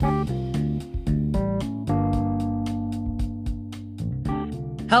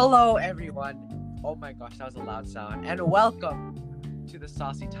Hello, everyone. Oh my gosh, that was a loud sound. And welcome to the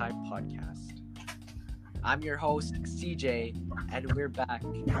Saucy Time Podcast. I'm your host, CJ, and we're back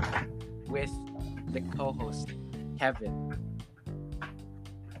with the co-host, Kevin.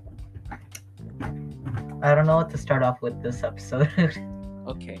 I don't know what to start off with this episode.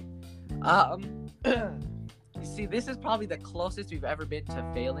 Okay. You see, this is probably the closest we've ever been to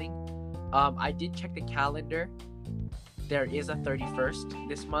failing. I did check the calendar. There is a 31st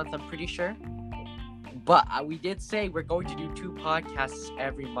this month, I'm pretty sure. But we did say we're going to do 2 podcasts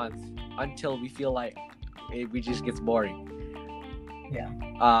every month until we feel like it just gets boring.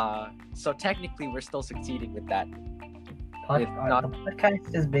 Yeah. So technically, we're still succeeding with that. The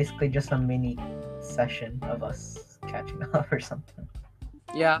podcast is basically just a mini session of us catching up or something.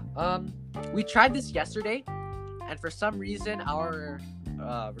 Yeah. We tried this yesterday, and for some reason, our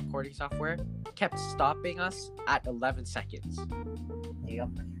recording software kept stopping us at 11 seconds. Yep.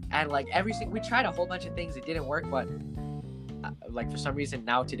 And we tried a whole bunch of things, it didn't work, but for some reason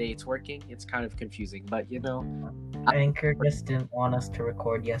now today it's working. It's kind of confusing, but Anchor just didn't want us to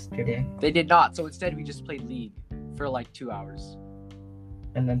record yesterday. they did not. So instead we just played League for 2 hours.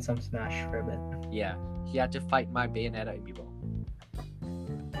 And then some Smash for a bit. Yeah, he had to fight my Bayonetta amiibo.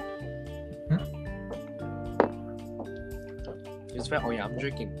 Oh yeah, I'm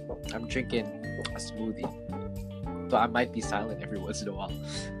drinking a smoothie, so I might be silent every once in a while.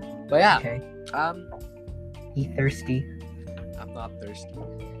 But yeah, Okay. You thirsty? I'm not thirsty.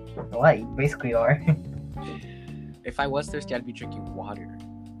 What? You basically are. If I was thirsty, I'd be drinking water.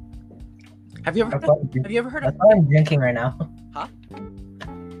 Have you ever heard That's of? what I'm drinking right now. Huh?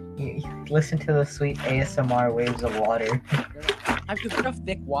 You listen to the sweet ASMR waves of water. Have you heard of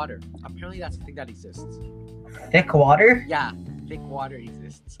thick water? Apparently, that's a thing that exists. Thick water? Yeah, thick water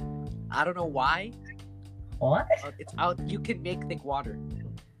exists. I don't know why. What? It's out. You can make thick water.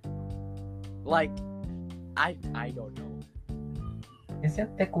 I don't know.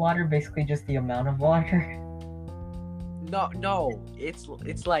 Isn't thick water basically just the amount of water? No.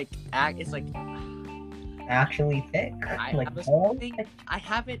 It's like Actually thick? I'm assuming. I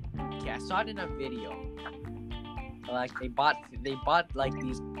haven't. Okay, I saw it in a video. They bought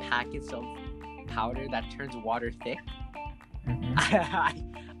these packets of powder that turns water thick. Mm-hmm.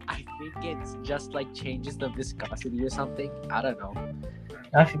 I think it's just changes the viscosity or something. I don't know.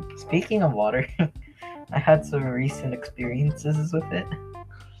 Actually, speaking of water, I had some recent experiences with it.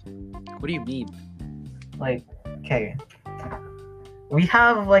 What do you mean? Okay. We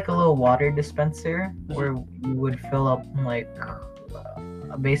have a little water dispenser where you would fill up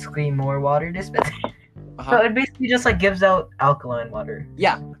basically more water dispenser. So it basically just gives out alkaline water.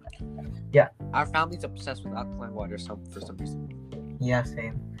 Yeah. Yeah. Our family's obsessed with alkaline water for some reason. Yeah,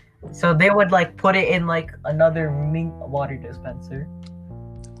 same. So they would put it in another mink water dispenser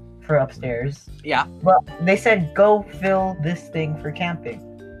for upstairs. Yeah. But they said go fill this thing for camping.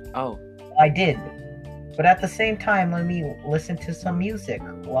 Oh. I did. But at the same time, let me listen to some music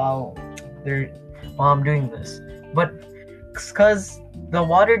while I'm doing this. But because the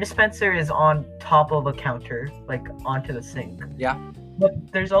water dispenser is on top of a counter, onto the sink. Yeah.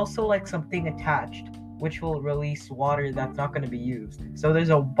 But there's also something attached, which will release water that's not going to be used. So there's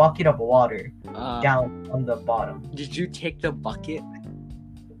a bucket of water down on the bottom. Did you take the bucket?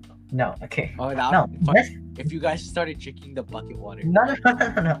 No, okay. Oh, that No. would be fun. If you guys started drinking the bucket water. No.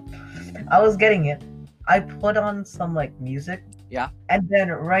 I was getting it. I put on some music. Yeah. And then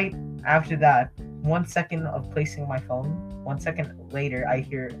right after that, 1 second of placing my phone, 1 second later, I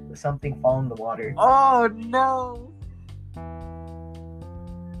hear something fall in the water. Oh no!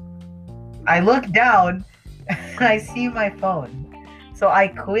 I look down and I see my phone. So I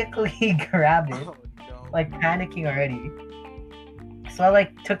quickly grab it, Oh no! panicking already. So I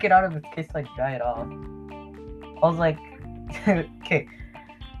took it out of its case, dry it off. I was okay.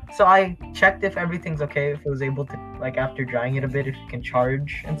 So I checked if everything's okay, if it was able to, after drying it a bit, if it can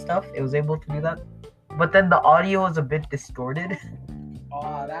charge and stuff. It was able to do that. But then the audio was a bit distorted.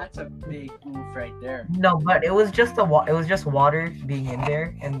 Oh, that's a big oof right there. No, but it was just water being in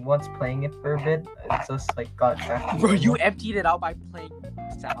there, and once playing it for a bit, it just got back. Bro, you emptied it out by playing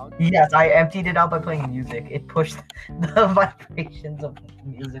sound? Yes, I emptied it out by playing music. It pushed the vibrations of the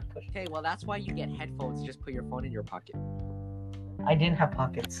music. Okay, well that's why you get headphones. Just put your phone in your pocket. I didn't have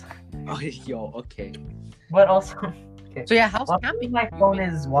pockets. Oh, yo, okay. But also, okay. So yeah, how's Well, camping? my phone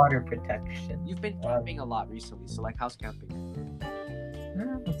is water protection. You've been camping a lot recently, so how's camping?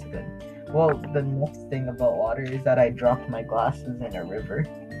 That's good. Well, the next thing about water is that I dropped my glasses in a river.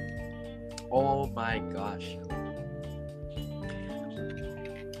 Oh my gosh.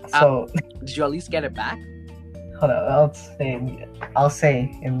 So Did you at least get it back? Hold on, I'll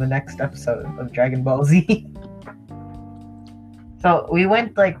say in the next episode of Dragon Ball Z. So we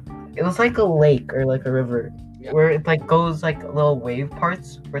went like it was like a lake or like a river Yeah. where it like goes like little wave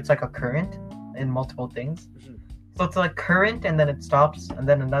parts where it's like a current in multiple things. Mhm. So it's like current and then it stops and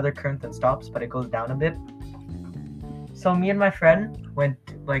then another current that stops but it goes down a bit. So me and my friend went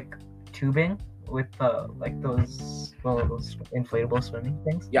like tubing with like those little inflatable swimming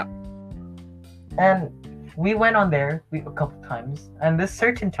things. Yeah. And we went on there a couple times and this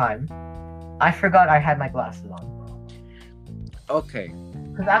certain time I forgot I had my glasses on. Okay.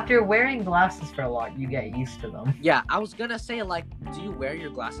 Because after wearing glasses for a lot, you get used to them. Yeah, I was gonna say like, do you wear your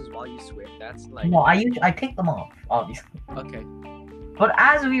glasses while you swim? That's like No, I take them off, obviously. okay. But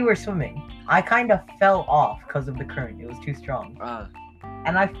as we were swimming, I kind of fell off because of the current. It was too strong.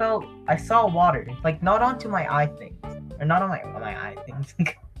 And I saw water, like not onto my eye things. Or not on my eye things.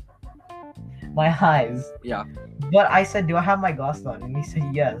 My eyes. Yeah. But I said, do I have my glasses on? And he said,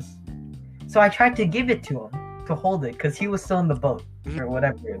 yes. So I tried to give it to him to hold it because he was still in the boat or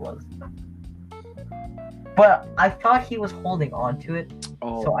whatever it was. But I thought he was holding on to it,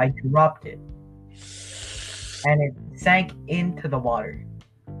 Oh. so I dropped it. And it sank into the water.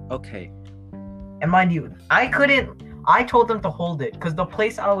 Okay. And mind you, I told him to hold it because the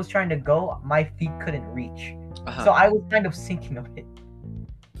place I was trying to go, my feet couldn't reach. Uh-huh. So I was kind of sinking a bit.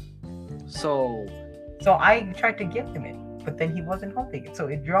 So So I tried to give him it, but then he wasn't holding it, so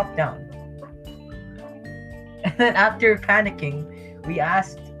it dropped down. And then after panicking, we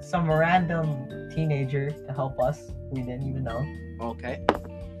asked some random teenager to help us. We didn't even know. okay.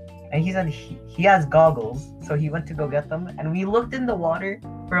 And he said he has goggles, so he went to go get them. And we looked in the water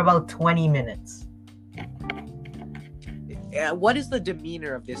for about 20 minutes. Yeah, what is the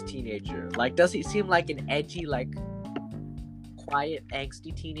demeanor of this teenager? Like, does he seem like an edgy, like quiet,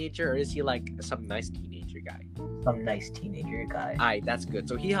 angsty teenager, or is he like some nice teenager guy? Some nice teenager guy. Alright, that's good.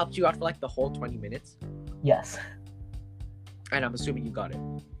 So he helped you out for like the whole 20 minutes, Yes. and I'm assuming you got it.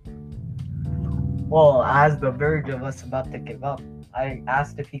 Well, as the verge of us about to give up, I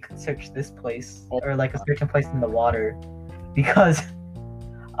asked if he could search this place or like a certain place in the water because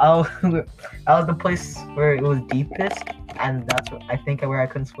that was the place where it was deepest, and that's I think where I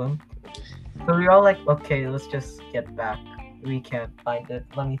couldn't swim. So we were all like, okay, let's just get back. We can't find it.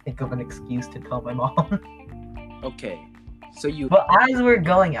 Let me think of an excuse to tell my mom. Okay. So you But as we're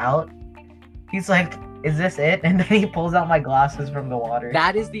going out, he's like, is this it? And then he pulls out my glasses from the water.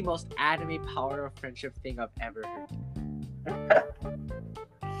 that is the most anime power of friendship thing I've ever heard.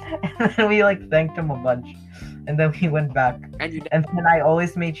 And then we like thanked him a bunch. And then we went back. And you And then I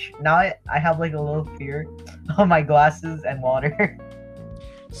always made now I have like a little fear of my glasses and water.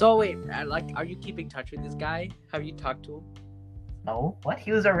 So wait, are you keeping touch with this guy? Have you talked to him? No, what?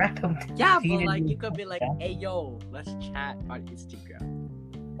 He was a random. Yeah, but teenager. like you could be like, hey yo, let's chat on Instagram.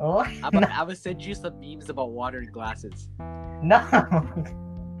 Oh, I'm gonna send you some memes about water and glasses. no.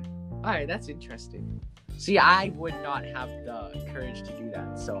 Alright, that's interesting. See, I would not have the courage to do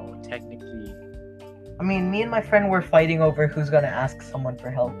that, so technically I mean, me and my friend were fighting over who's gonna ask someone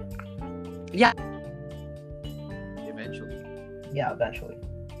for help. eventually. Yeah, eventually.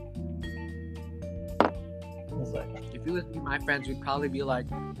 It was like, If you was me, my friends would probably be like,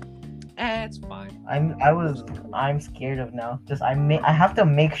 it's fine. I'm scared of now. Just I have to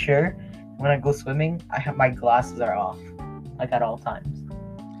make sure when I go swimming, my glasses are off, like at all times.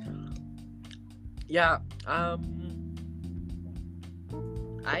 Yeah,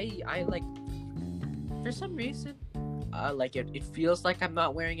 I like, for some reason, like it feels like I'm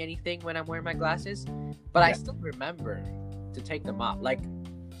not wearing anything when I'm wearing my glasses, but I Yeah. still remember to take them off. Like,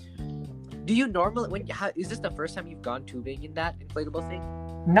 do you normally is this the first time you've gone tubing in that inflatable thing?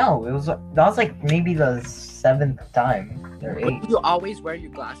 No, that was like maybe the 7th time or But 8th. do you always wear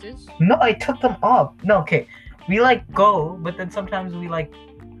your glasses? No, I took them off. No, okay. We like go, but then sometimes we like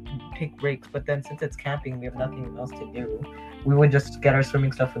take breaks. But then since it's camping, we have nothing else to do. We would just get our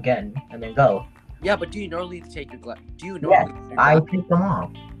swimming stuff again and then go. Yeah, but do you normally take your glasses? Do you Yeah, normally? take your I glasses? take them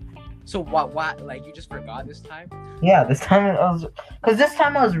off. So what? Like you just forgot this time? Yeah, this time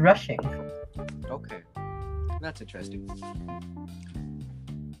I was rushing. Okay, that's interesting.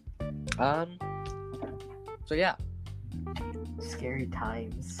 So yeah, Scary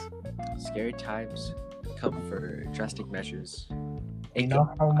times. scary times come for drastic measures. You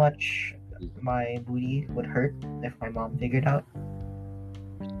know how much my booty would hurt if my mom figured out?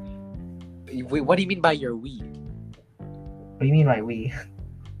 Wait, what do you mean by your wee? What do you mean my wee?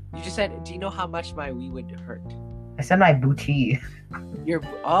 You just said, do you know how much my wee would hurt? I said my booty. Okay,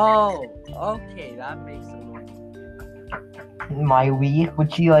 that makes it more. My wee?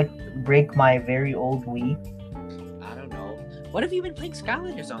 Would she like break my very old wee? What have you been playing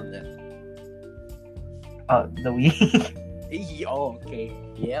Skylanders on then? The Wii. Oh, okay.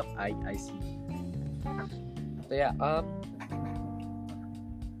 Yep, I see. So yeah,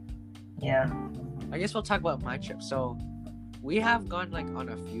 Yeah. I guess we'll talk about my trip. So we have gone like on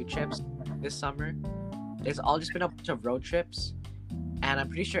a few trips this summer. It's all just been a bunch of road trips, and I'm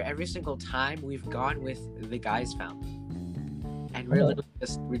pretty sure every single time we've gone with the guys' family, and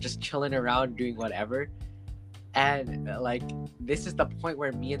we're just chilling around doing whatever. And like this is the point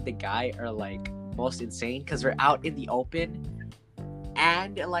where me and the guy are like most insane because we're out in the open,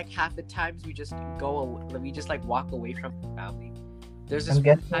 and like half the times we just like walk away from the family. There's this I'm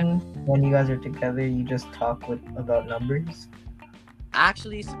one guessing time, when you guys are together, you just talk about numbers.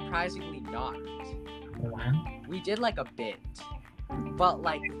 actually surprisingly not. Wow. We did like a bit, but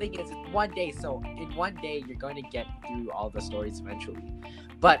like the thing is, it's one day, so in one day you're going to get through all the stories eventually.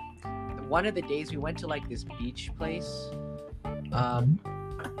 But one of the days we went to like this beach place,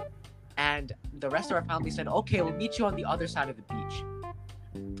 and the rest of our family said, okay, we'll meet you on the other side of the beach.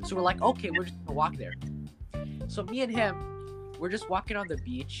 So we're like, okay, we're just gonna walk there. So me and him, we're just walking on the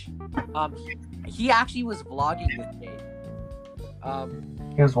beach. He actually was vlogging this day.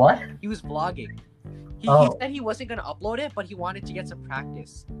 It was what? He was vlogging. He said he wasn't gonna upload it, but he wanted to get some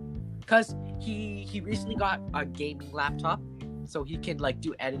practice. Cause he recently got a gaming laptop, so he can like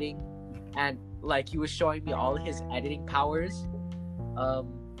do editing, and like he was showing me all his editing powers.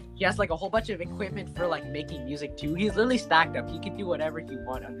 He has like a whole bunch of equipment for like making music too. He's literally stacked up. He can do whatever he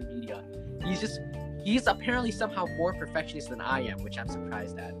wants on the media. He's apparently somehow more perfectionist than I am, which I'm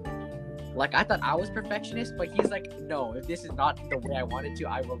surprised at. Like I thought I was perfectionist, but he's like, no, if this is not the way I want it to,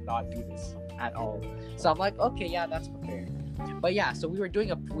 I will not do this at all. So I'm like, okay, yeah, that's fair. But yeah, so we were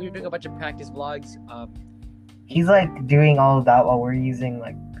doing a bunch of practice vlogs. He's like doing all of that while we're using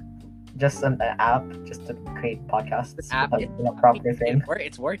like just an app just to create podcasts. The app, like, a proper thing.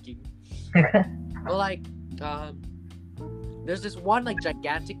 It's working. But like, there's this one like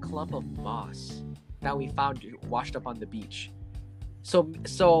gigantic clump of moss that we found washed up on the beach.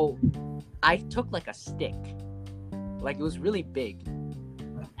 So I took like a stick, like it was really big,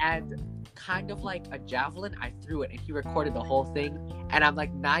 and kind of like a javelin, I threw it, and he recorded the whole thing. And I'm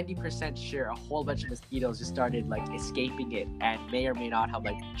like 90% sure a whole bunch of mosquitoes just started like escaping it and may or may not have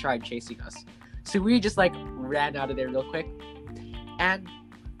like tried chasing us. So we just like ran out of there real quick. And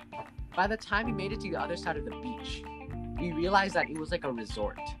by the time we made it to the other side of the beach, we realized that it was like a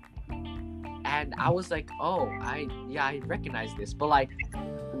resort. And I was like, oh, I recognize this, but like,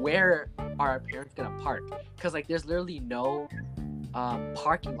 where are our parents gonna park? Because like there's literally no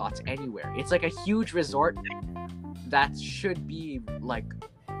parking lots anywhere. It's like a huge resort that should be like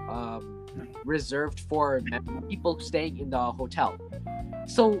reserved for people staying in the hotel.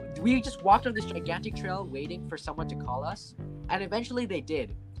 So we just walked on this gigantic trail waiting for someone to call us, and eventually they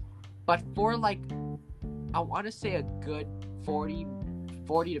did. But for like, I want to say a good 40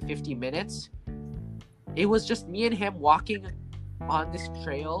 to 50 minutes, it was just me and him walking on this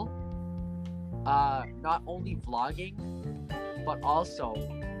trail, not only vlogging, but also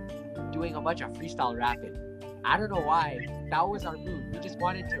doing a bunch of freestyle rapping. I don't know why. That was our mood. We just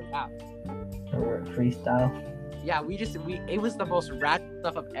wanted to rap. Or freestyle. Yeah, it was the most rap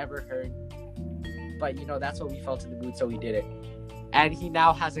stuff I've ever heard. But you know, that's what we felt in the mood, so we did it. And he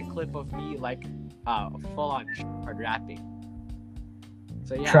now has a clip of me like full on hard rapping.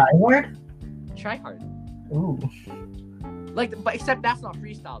 So yeah. Try hard. Ooh. Like, but except that's not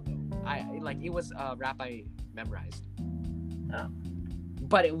freestyle though. It was rap I memorized. Oh.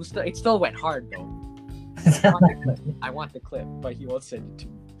 But it still went hard though. I want the clip, but he won't send it to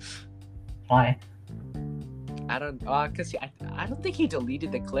me. Why? I don't, cause I don't think he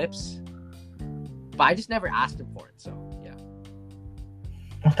deleted the clips, but I just never asked him for it. So yeah.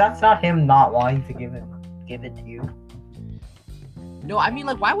 That's not him not wanting to give it to you. No, I mean,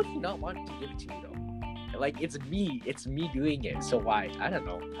 like, why would he not want to give it to me though? Like, it's me doing it. So why? I don't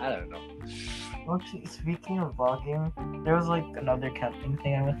know. Okay, speaking of vlogging, there was like another camping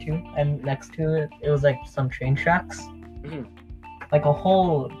thing I went to, and next to it was like some train tracks. Mm-hmm. Like a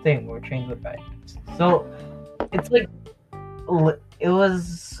whole thing where trains would ride. So it's like, it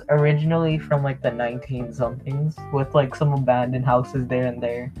was originally from like the 19 somethings with like some abandoned houses there and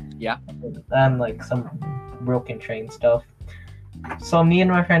there. Yeah. And like some broken train stuff. So me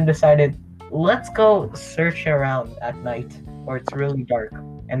and my friend decided, let's go search around at night where it's really dark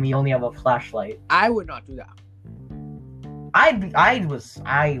and we only have a flashlight. I would not do that. I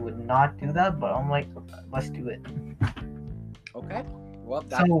would not do that, but I'm like, let's do it. Okay. Well,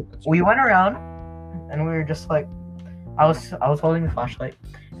 so we went around and we were just like, I was holding the flashlight,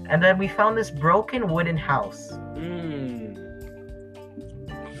 and then we found this broken wooden house.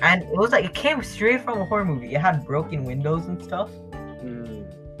 And it was like it came straight from a horror movie. It had broken windows and stuff.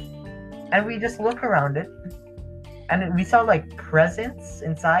 And we just look around it, and we saw like presents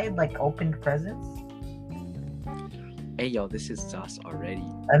inside, like opened presents. Hey yo, this is sus already.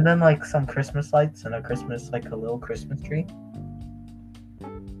 And then like some Christmas lights and a little Christmas tree.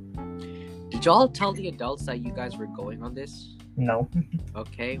 Did y'all tell the adults that you guys were going on this? No.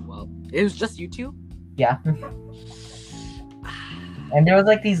 Okay, well, it was just you two? Yeah. And there was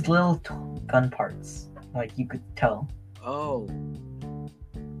like these little gun parts, like you could tell. Oh.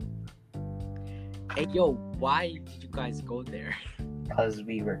 Hey yo, why did you guys go there? Because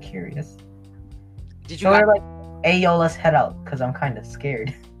we were curious. Did you So guys... we're like, hey yo, let's head out, because I'm kind of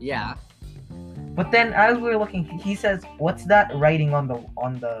scared. Yeah. But then as we were looking, he says, "What's that writing on the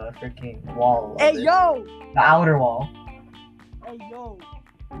freaking wall? Hey yo! The outer wall." Hey yo!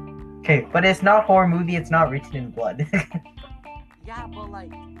 Okay, but it's not horror movie. It's not written in blood. Yeah, but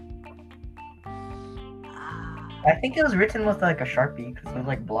like... I think it was written with like a Sharpie because it was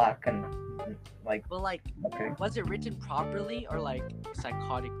like black and like. But like, Okay. was it written properly or like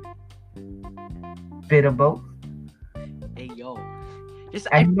psychotically? Bit of both. Hey yo. Just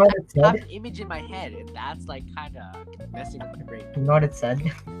And you know what it I have said? an image in my head and that's like kind of messing with my brain. You know what it said?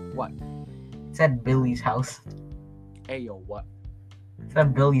 What? It said Billy's house. Hey yo, what? It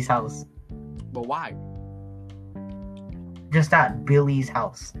said Billy's house. But why? Just at Billy's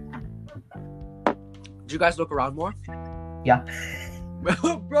house. Did you guys look around more? Yeah.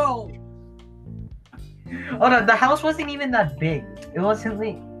 Bro! Oh no, the house wasn't even that big. It wasn't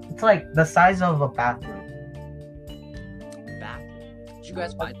like, it's like the size of a bathroom. Back. Did you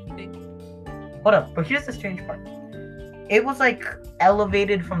guys find anything? Hold up, but here's the strange part. It was like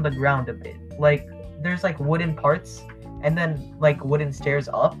elevated from the ground a bit. Like there's like wooden parts and then like wooden stairs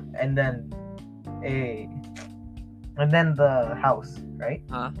up and then the house, right?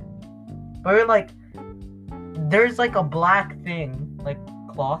 Huh? But we're like there's like a black thing, like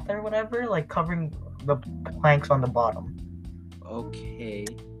cloth or whatever, like covering the planks on the bottom. Okay.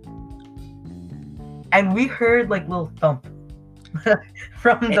 And we heard like little thump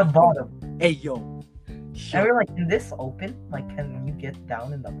from the bottom. Hey yo. And we were like, can this open? Like, can you get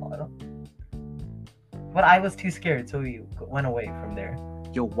down in the bottom? But I was too scared, so we went away from there.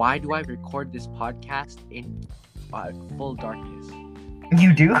 Yo, why do I record this podcast in full darkness?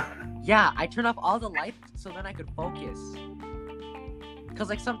 You do? Yeah, I turn off all the lights so then I could focus. Cause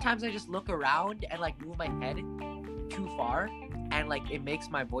like sometimes I just look around and like move my head too far, and like it makes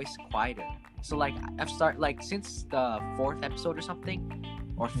my voice quieter. So like since the 4th episode or something,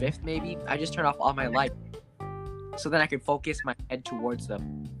 or 5th maybe, I just turn off all my light, so then I can focus my head towards the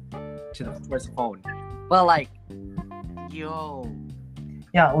phone. But like, yo.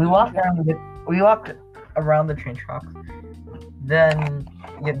 Yeah, we walked around the train tracks. Then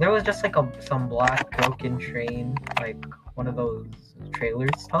there was just like some black broken train, like one of those trailer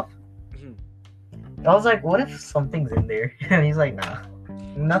stuff. Mhm. I was like, what if something's in there? And he's like, nah,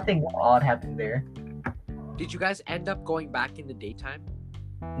 nothing odd happened there. Did you guys end up going back in the daytime?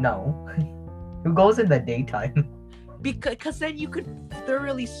 No. Who goes in the daytime? Because then you could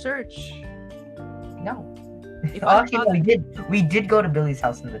thoroughly search. No. If I Actually, found- no, we did go to Billy's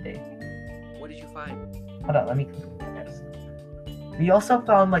house in the day. What did you find? Hold on, let me complete this. We also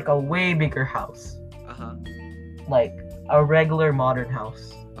found like a way bigger house. Uh-huh. Like a regular modern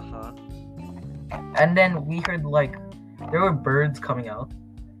house. Uh-huh. And then we heard like there were birds coming out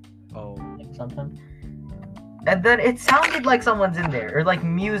Oh. like sometimes. And then it sounded like somene's in there or like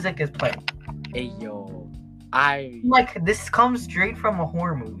music is playing. Hey yo. Like this comes straight from a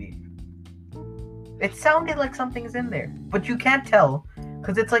horror movie. It sounded like something's in there, but you can't tell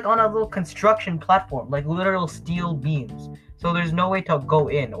because it's like on a little construction platform, like literal steel beams. So there's no way to go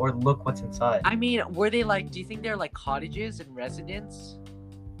in or look what's inside. I mean, were they like, do you think they're like cottages and residents?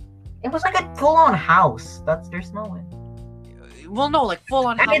 It was like a full-on house. There's no way. Well, no, like full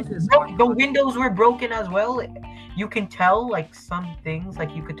on And houses. the windows were broken as well. You can tell like some things,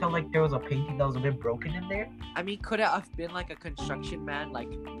 like you could tell like there was a painting that was a bit broken in there. I mean, could it have been like a construction man, like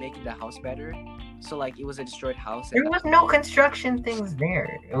making the house better? So like it was a destroyed house. There was no construction things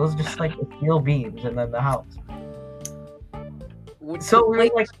there. It was just like the steel beams and then the house. So we were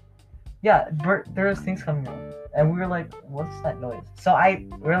like, yeah, there was things coming out, and we were like, what's that noise? So we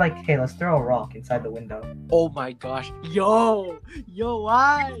were like, hey, let's throw a rock inside the window. Oh my gosh, yo,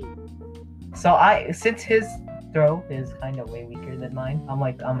 why? So since his throw is kind of way weaker than mine, I'm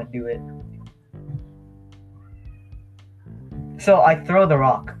like, I'm gonna do it. So I throw the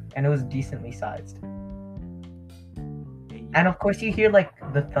rock, and it was decently sized. And of course, you hear like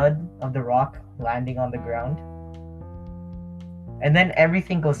the thud of the rock landing on the ground. and then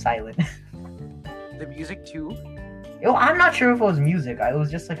everything goes silent. The music too, I'm not sure if it was music. It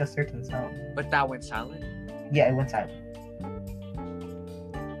was just like a certain sound. but that went silent. Yeah, it went silent.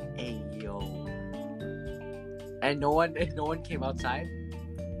 Hey yo. And no one came outside.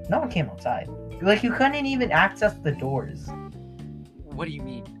 No one came outside. Like, you couldn't even access the doors. What do you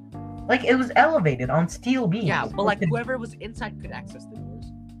mean? Like, it was elevated on steel beams. Yeah, but like whoever was inside could access the doors.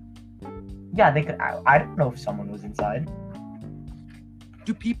 Yeah, they could. I don't know if someone was inside.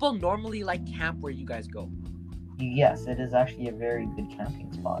 Do people normally like camp where you guys go? Yes, it is actually a very good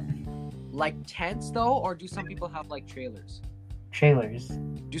camping spot. Like tents though, or do some people have like trailers? Trailers.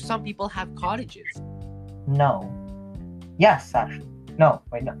 Do some people have cottages? No. Yes, actually. No.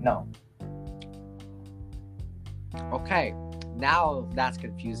 Wait, no. Okay, now that's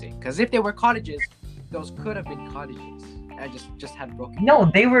confusing. Because if they were cottages, those could have been cottages. I just had broken. No,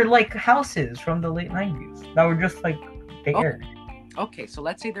 they were like houses from the late 90s that were just like there. Okay, so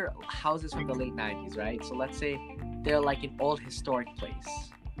let's say they're houses from the late 90s, right? So let's say they're like an old historic place.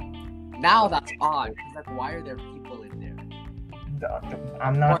 Now that's odd. 'Cause, like, why are there people in there?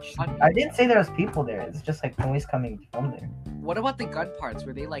 I'm not. I didn't say there was people there. It's just like noise coming from there. What about the gun parts?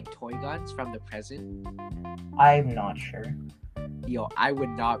 Were they like toy guns from the present? I'm not sure. Yo, I would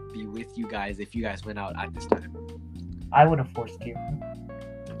not be with you guys if you guys went out at this time. I would have forced you.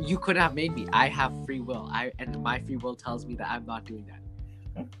 You couldn't have made me. I have free will. And my free will tells me that I'm not doing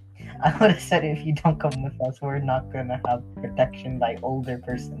that. I would have said if you don't come with us, we're not gonna have protection by older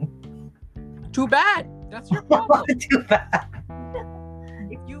person. Too bad. That's your problem. Too bad.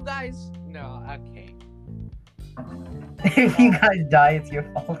 If you guys no, okay. If you guys die, it's your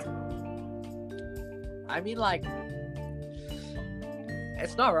fault. I mean, like,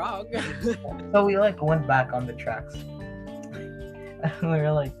 it's not wrong. So we like went back on the tracks. And we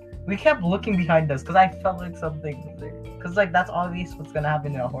were like, we kept looking behind us because I felt like something was there. Because like that's obvious what's gonna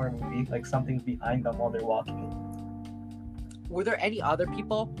happen in a horror movie. Like something's behind them while they're walking. Were there any other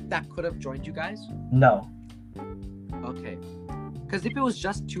people that could have joined you guys? No. Okay. Because if it was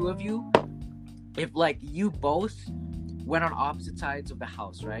just two of you, if like you both went on opposite sides of the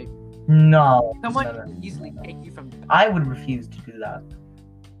house, right? No. Someone No. could easily take you from. I would refuse to do that.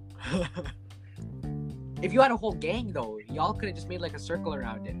 If you had a whole gang, though, y'all could have just made like a circle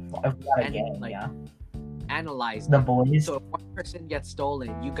around it, If we had a And, gang, like, yeah. analyzed The it. boys. So if one person gets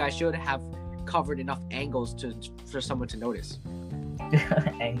stolen, you guys should have covered enough angles for someone to notice.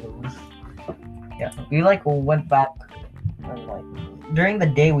 Angles. Yeah. We like went back and like during the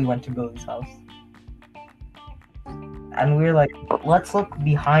day we went to Billy's house. And we were like, let's look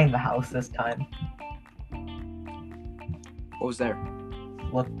behind the house this time. What was there?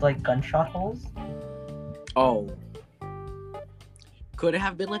 Looked like gunshot holes. Oh. Could it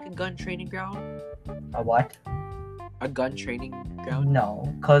have been like a gun training ground? A what? A gun training ground?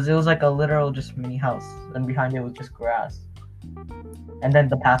 No, because it was like a literal just mini house, and behind it was just grass. And then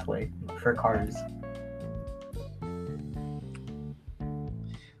the pathway for cars.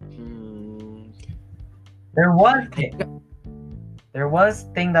 There was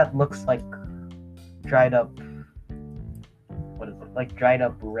thing that looks like dried up. What is it? Like dried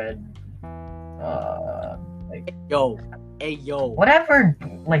up red. Like Hey yo. whatever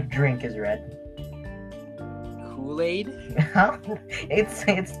like drink is red. Kool-Aid?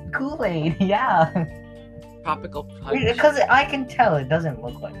 it's Kool-Aid, yeah. Tropical punch? Because I can tell it doesn't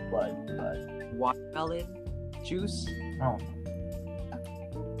look like blood, but Watermelon juice? oh.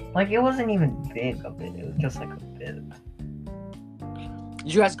 Like it wasn't even big of it. It was just like a bit.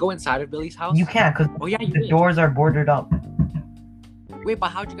 Did you guys go inside of Billy's house? You can't because Oh yeah, you the did. doors are boarded up. Wait, but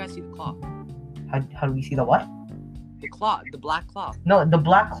how'd you guys see the cloth? How do we see the what? The cloth, the black cloth. No, the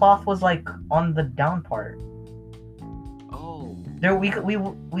black cloth was like on the down part. Oh. There we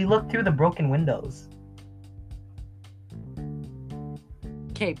looked through the broken windows.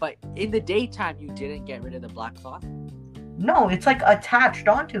 Okay, but in the daytime you didn't get rid of the black cloth? No, it's like attached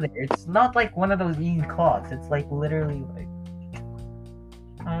onto there. It's not like one of those easy cloths. It's like literally like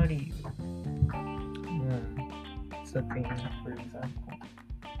how do you it's a thing, for example.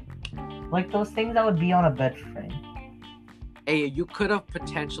 Like those things that would be on a bed frame. Hey, you could have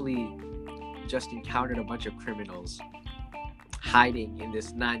potentially just encountered a bunch of criminals hiding in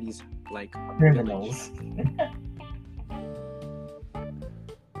this 90s like Criminals. village.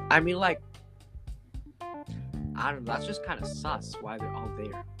 I mean, like, I don't know, that's just kind of sus why they're all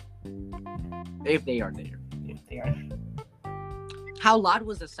there. If they are there. If they are How loud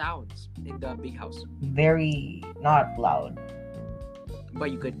was the sounds in the big house? very not loud. But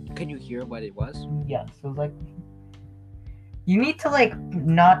can you hear what it was? Yes, it was like you need to like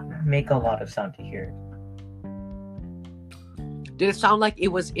not make a lot of sound to hear it. Did it sound like it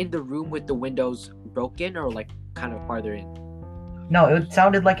was in the room with the windows broken, or like kind of farther in? No, it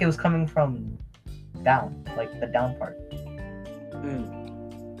sounded like it was coming from down, like the down part.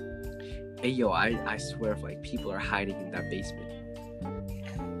 Hey yo, I swear if like people are hiding in that basement.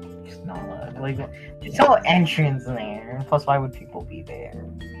 It's not like there's no entrance there. Plus, why would people be there?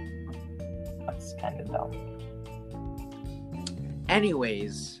 That's kind of dumb.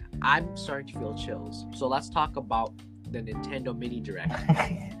 Anyways, I'm starting to feel chills. So let's talk about the Nintendo Mini Direct.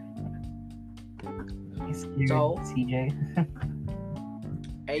 So, CJ.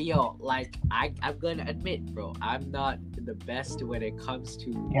 Hey yo, like I'm gonna admit, bro, I'm not the best when it comes to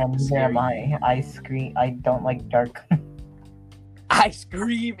Yeah, neither am I. I scream. I don't like dark. I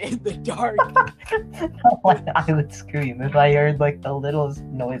scream in the dark. I would scream if I heard like the littlest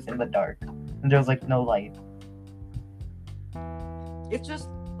noise in the dark and there was like no light. It's just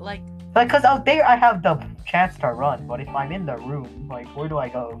like Because out there I have the chance to run, but if I'm in the room, like where do I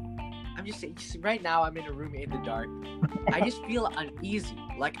go? I'm just saying. Right now, I'm in a room in the dark. I just feel uneasy.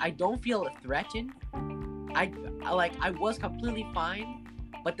 Like I don't feel threatened. I was completely fine,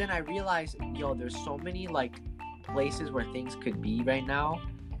 but then I realized, yo, there's so many like places where things could be right now.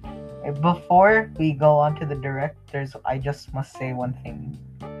 Before we go on to the directors, I just must say one thing.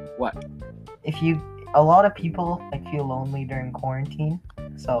 What? A lot of people like feel lonely during quarantine,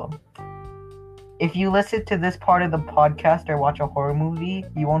 so if you listen to this part of the podcast or watch a horror movie,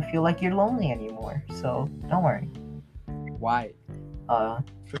 you won't feel like you're lonely anymore. So don't worry. Why?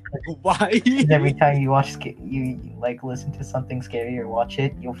 Why? Every time you watch, you like listen to something scary or watch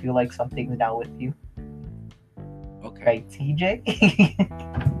it, you'll feel like something's down with you. Okay. Right, CJ?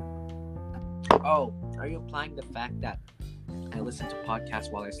 Oh, are you implying the fact that I listen to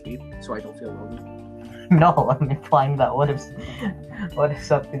podcasts while I sleep so I don't feel lonely? No, I'm implying that what if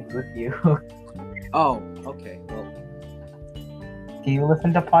something's with you? Oh, okay. Well, do you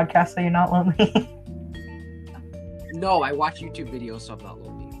listen to podcasts so you're not lonely? No, I watch YouTube videos so I'm not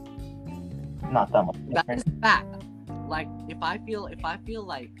lonely. Not that much. That is a fact. Like if I feel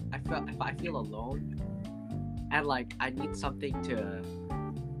alone and like I need something to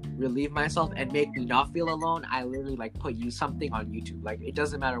relieve myself and make me not feel alone, I literally like put something on YouTube. Like it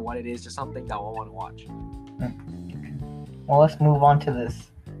doesn't matter what it is, just something that I want to watch. Well, let's move on to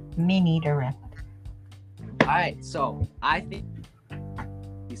this mini direct. Alright, so I think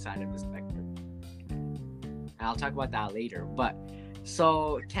this side of the spectrum. And I'll talk about that later. But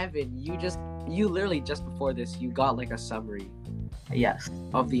so Kevin, you literally just before this you got like a summary Yes.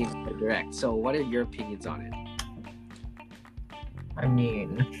 of the direct. So what are your opinions on it? I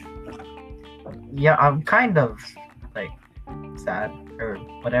mean, yeah, I'm kind of like sad or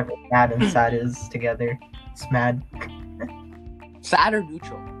whatever mad and sad is together. It's mad. Sad or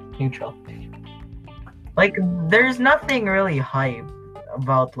neutral? Neutral. Like, there's nothing really hype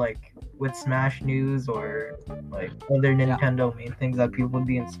about like with Smash news or like other Nintendo main things that people would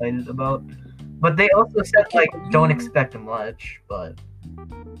be excited about. But they also said like don't expect much. But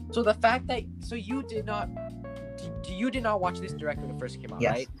so the fact that you did not watch this direct when it first came out,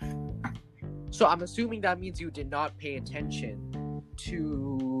 yes. Right? So I'm assuming that means you did not pay attention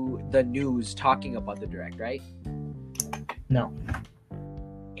to the news talking about the direct, right? No.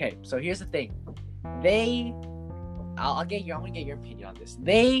 Okay, so here's the thing. I want to get your opinion on this.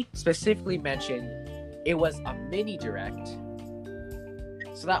 They specifically mentioned it was a mini direct.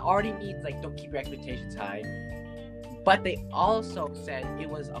 So that already means like don't keep your expectations high. But they also said it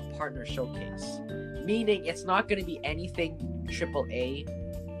was a partner showcase. Meaning it's not going to be anything AAA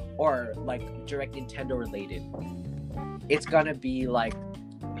or like direct Nintendo related. It's going to be like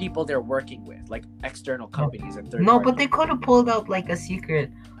people they're working with, like external companies and third but they could have pulled out like a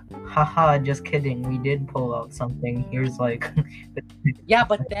secret. Haha, just kidding. We did pull out something. Here's like. Yeah,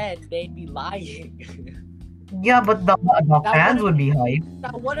 but then they'd be lying. Yeah, but the fans would be hyped.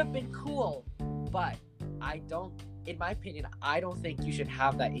 That would have been cool, but in my opinion, I don't think you should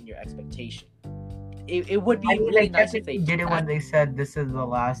have that in your expectation. It would be really nice if they did it when they said this is the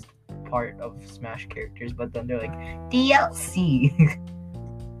last part of Smash characters, but then they're like DLC.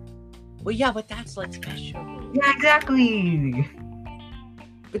 Well, yeah, but that's like special. Yeah, exactly.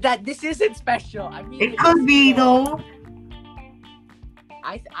 But this isn't special. I mean, it could be though.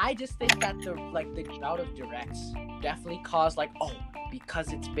 I just think that the drought of directs definitely caused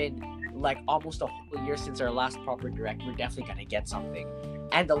because it's been like almost a whole year since our last proper direct, we're definitely gonna get something.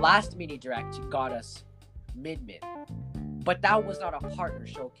 And the last mini direct got us mid. But that was not a partner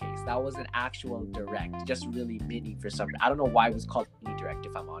showcase. That was an actual direct, just really mini for some. I don't know why it was called mini direct,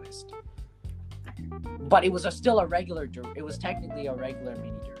 if I'm honest. But it was still a regular. It was technically a regular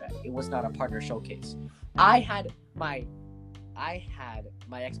mini direct. It was not a partner showcase. I had my I had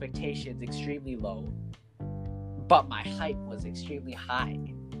my expectations extremely low, but my hype was extremely high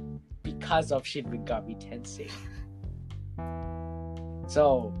because of Shin Megami Tensei.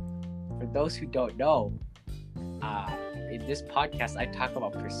 So, for those who don't know, in this podcast I talk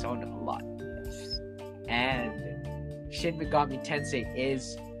about Persona a lot, and Shin Megami Tensei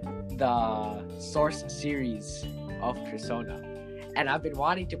is the source series of Persona, and I've been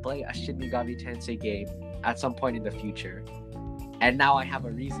wanting to play a Shin Megami Tensei game at some point in the future, and now I have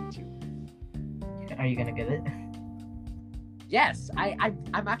a reason to. Are you gonna get it? Yes,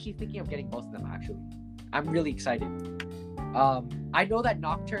 I'm actually thinking of getting both of them. Actually, I'm really excited. I know that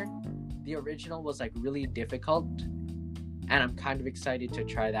Nocturne, the original, was like really difficult, and I'm kind of excited to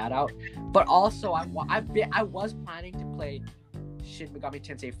try that out. But also, I was planning to play Shin Megami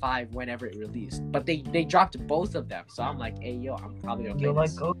Tensei 5 whenever it released, but they dropped both of them, so I'm like, hey yo, I'm probably gonna play You're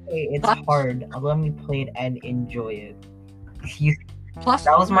this. like, okay, it's hard. Let me play it and enjoy it. Plus,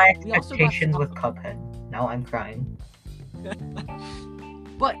 That was my we also got expectations with some- Cuphead. Now I'm crying.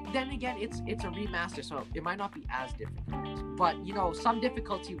 But then again, it's a remaster, so it might not be as difficult. But you know, some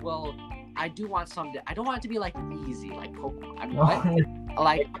difficulty will. I do want some. I don't want it to be like easy, like Pokemon. I mean, what?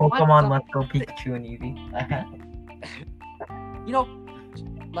 Like I want Pokemon some- Let's Go Pikachu and Eevee. you know,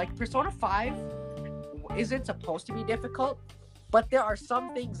 like Persona 5 isn't supposed to be difficult, but there are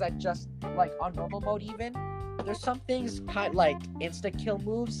some things that just, like on normal mode even, there's some things kind like insta-kill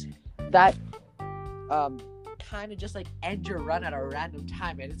moves that kind of just like end your run at a random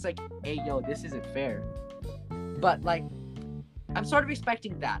time, and it's like, hey yo, this isn't fair. But like, I'm sort of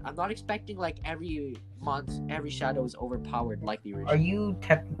expecting that. I'm not expecting like every month, every shadow is overpowered like the original.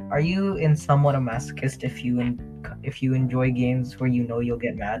 Are you in somewhat a masochist if you enjoy games where you know you'll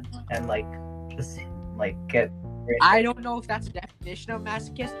get mad and like just like get? I don't know if that's a definition of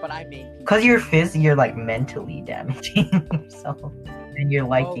masochist, but I make people. Cause you're like mentally damaging yourself and you're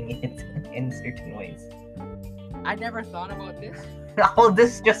liking it in certain ways. I never thought about this, Oh,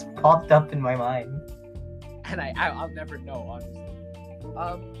 this just popped up in my mind. and I'll never know, honestly.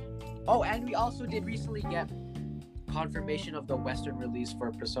 Oh, and we also did recently get confirmation of the Western release for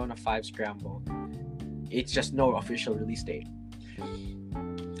Persona 5 Scramble. It's just no official release date.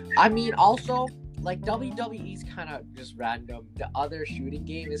 I mean, also, like, WWE's kind of just random. The other shooting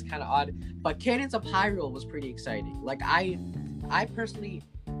game is kind of odd, but Cadence of Hyrule was pretty exciting. Like, I personally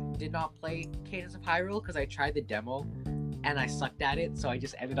did not play Cadence of Hyrule because I tried the demo and I sucked at it, so I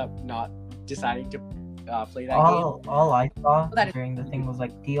just ended up not deciding to play that game. All I saw That is- during the thing was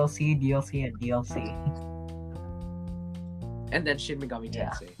like DLC, and DLC. And then Shin Megami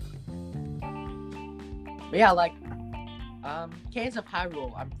Yeah. Tensei. But yeah, like, Cadence of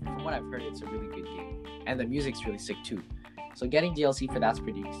Hyrule, from what I've heard, it's a really good game. And the music's really sick too. So getting DLC for that's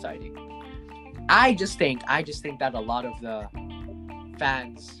pretty exciting. I just think that a lot of the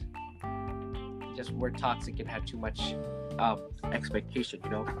fans just were toxic and had too much expectation, you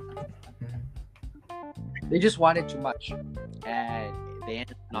know? They just wanted too much. And they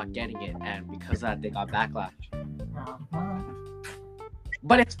ended up not getting it, and because of that they got backlash.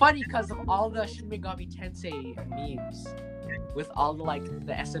 But it's funny because of all the Shin Megami Tensei memes with all the like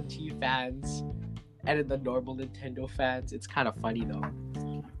the SMT fans and then the normal Nintendo fans. It's kind of funny though.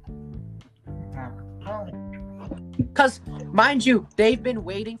 Because, mind you, they've been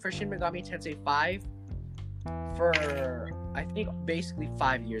waiting for Shin Megami Tensei 5 for, I think, basically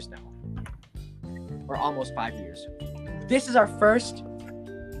 5 years now. Or almost 5 years.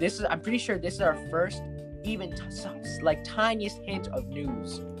 I'm pretty sure this is our first even tiniest hint of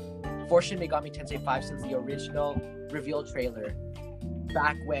news for Shin Megami Tensei 5 since the original reveal trailer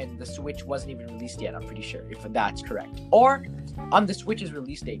back when the Switch wasn't even released yet, I'm pretty sure, if that's correct. Or on the Switch's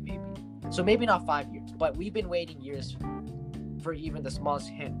release date, maybe. So maybe not 5 years, but we've been waiting years for even the smallest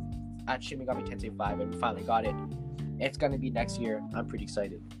hint at Shin Megami Tensei 5, and we finally got it. It's gonna be next year. I'm pretty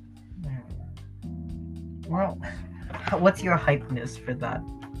excited. Well, what's your hypeness for that?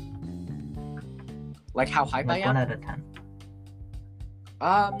 Like how hype Like I am? 1 out of 10.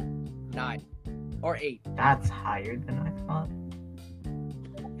 9 or 8. That's higher than I thought.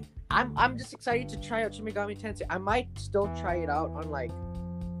 I'm just excited to try out Shin Megami Tensei. I might still try it out on like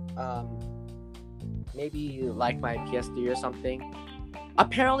maybe like my PS3 or something.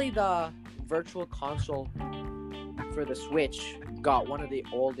 Apparently the virtual console for the Switch got one of the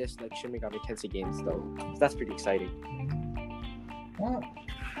oldest like Shin Megami Tensei games though. So that's pretty exciting. Well,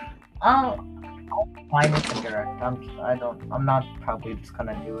 I'll fine with the direct. I'm not probably just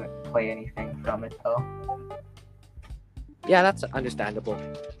gonna play anything from it though. Yeah, that's understandable.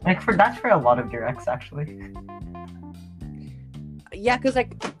 Like that's for a lot of directs actually. Yeah, cause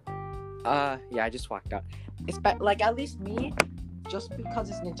like, yeah, I just walked out. like at least me, just because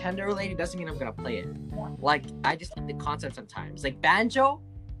it's Nintendo related doesn't mean I'm gonna play it. Like I just like the concept sometimes. Like Banjo,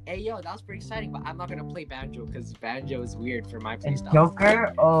 hey yo, that was pretty exciting, but I'm not gonna play Banjo because Banjo is weird for my And playstyle.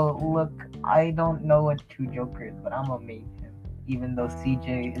 Joker, oh look, I don't know what true Joker is, but I'm gonna make him. Even though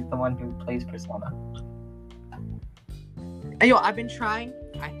CJ is the one who plays Persona. Hey yo, I've been trying.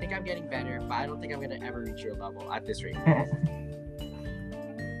 I think I'm getting better, but I don't think I'm gonna ever reach your level at this rate.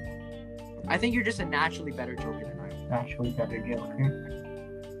 I think you're just a naturally better Joker than I am. Naturally better Joker.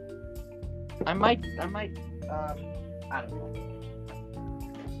 I might, I don't know.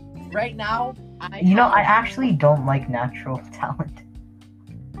 Right now, I actually don't like natural talent.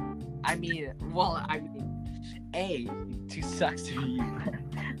 I mean, A, too sucks to be you.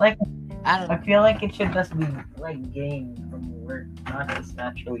 Like, I don't know. I feel like it should just be like gained from work, not just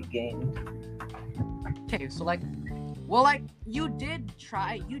naturally gained. Okay, so you did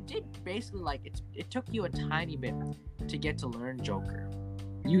basically it took you a tiny bit to get to learn Joker.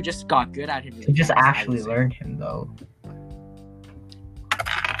 You just got good at him. You just actually learned him though.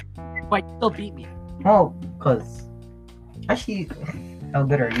 But you still beat me. Well, cause actually, how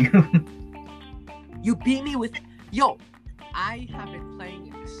good are you? You beat me with I have been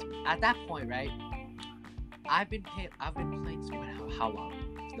playing at that point, right? I've been playing how long?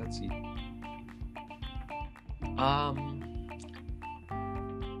 Let's see.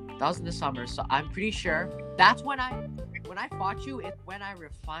 That was in the summer, so I'm pretty sure that's when I fought you. It's when I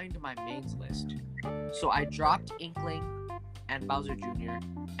refined my mains list. So I dropped Inkling and Bowser Jr.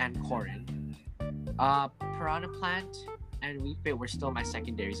 and Corrin. Piranha Plant and Wii Fit were still my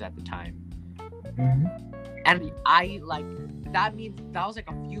secondaries at the time. Mm-hmm. And that means that was like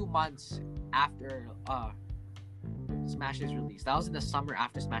a few months after Smash's release. That was in the summer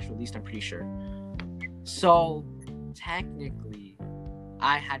after Smash released, I'm pretty sure. So technically,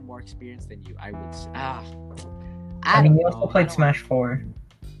 I had more experience than you. I would. I mean, you also played Smash 4.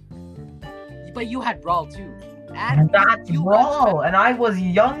 But you had Brawl too. And that's Brawl, and I was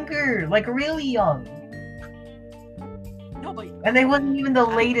younger, like really young. No, but and they wasn't even the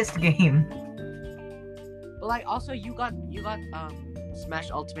latest game. But also you got Smash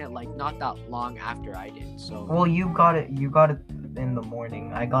Ultimate not that long after I did. So well, you got it in the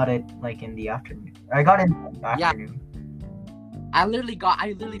morning. I got it in the afternoon. I got it in the afternoon. I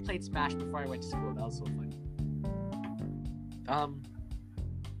literally played Smash before I went to school. That was so funny.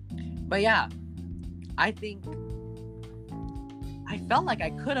 But yeah, I think I felt like I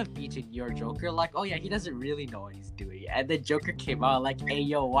could have beaten your Joker. Oh yeah, he doesn't really know what he's doing. And then Joker came out hey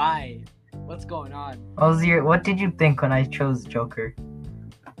yo, why? What's going on? What did you think when I chose Joker?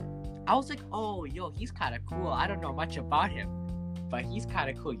 I was like, oh yo, he's kind of cool. I don't know much about him, but he's kind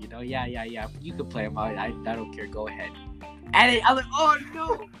of cool, Yeah. You can play him out. I don't care. Go ahead. And then I was like, oh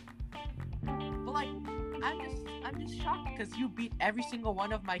no. But I'm just shocked because you beat every single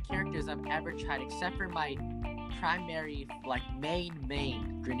one of my characters I've ever tried, except for my primary main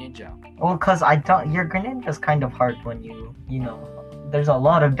Greninja. Well, cause your Greninja's kind of hard when you there's a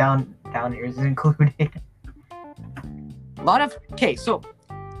lot of down airs included. A lot of so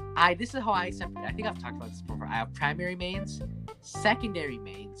this is how I separate. I think I've talked about this before. I have primary mains, secondary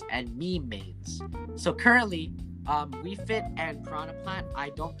mains, and meme mains. So currently, Wii Fit and Piranha Plant,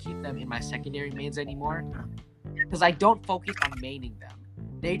 I don't keep them in my secondary mains anymore because I don't focus on maining them.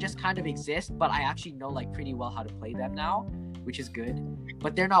 They just kind of exist, but I actually know pretty well how to play them now, which is good.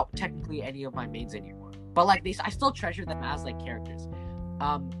 But they're not technically any of my mains anymore. But I still treasure them as characters.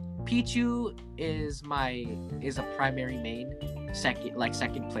 Pichu is a primary main, second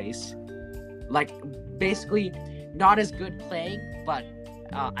place. Basically not as good playing, but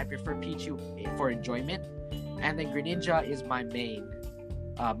I prefer Pichu for enjoyment. And then Greninja is my main,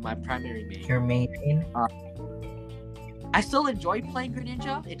 my primary main. Your main? I still enjoy playing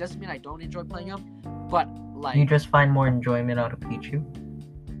Greninja. It doesn't mean I don't enjoy playing him, but you just find more enjoyment out of Pichu?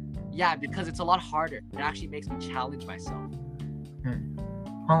 Yeah, because it's a lot harder. It actually makes me challenge myself.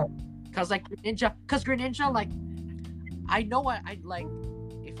 Oh. Because Greninja, I know what I like.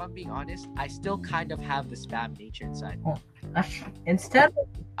 If I'm being honest, I still kind of have the spam nature inside. Oh. Instead,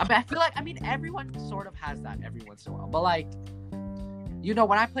 I feel everyone sort of has that every once in a while. But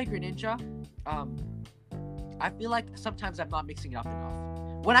when I play Greninja, I feel like sometimes I'm not mixing it up enough.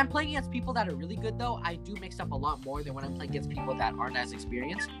 When I'm playing against people that are really good, though, I do mix up a lot more than when I'm playing against people that aren't as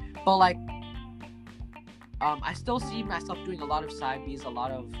experienced. But I still see myself doing a lot of side Bs, a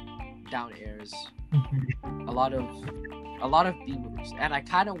lot of down airs, a lot of B moves, and I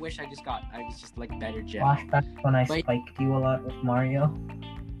kind of wish I was just better Jet. Flashback when I spiked you a lot with Mario.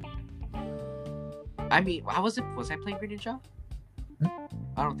 Was I playing Greninja?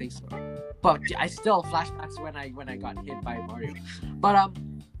 I don't think so. But I still flashbacks when I got hit by Mario. But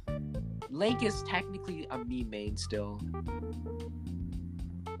Link is technically a meme main still.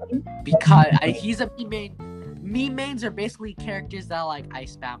 Because he's a meme main. Meme mains are basically characters that like I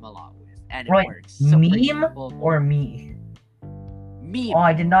spam a lot with, and it Right. works. So, for Meme example, or me? meme. Oh,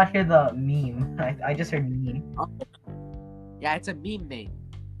 I did not hear the meme. I just heard meme. Yeah, it's a meme main.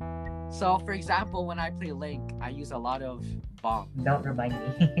 So, for example, when I play Link, I use a lot of bomb, Don't remind me.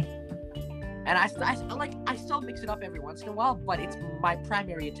 and I still mix it up every once in a while. But it's my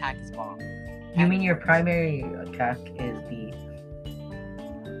primary attack is bomb. You mean your primary attack is B?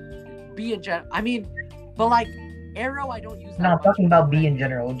 B in general. I mean, but like arrow, I don't use that. No, I'm much. talking about B in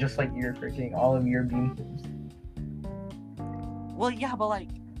general, just like you're freaking all of your beam moves. Well, yeah, but like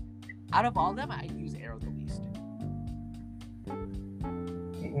out of all of them, I use arrow the least.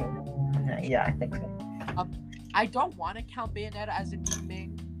 Yeah, I think so. I don't want to count Bayonetta as a meme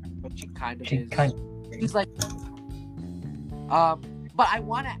main, but she kind of She is. kind She's like, but I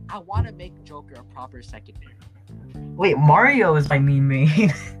wanna make Joker a proper secondary. Wait, Mario is my meme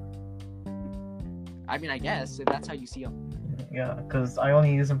main. I mean, I guess if that's how you see him. Yeah, because I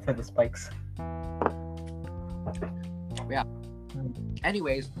only use him for the spikes.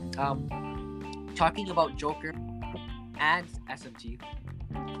 Anyways, talking about Joker and SMT,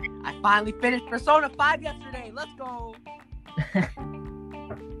 I finally finished Persona 5 yesterday. Let's go.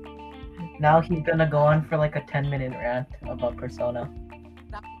 Now he's gonna go on for like a 10-minute rant about Persona.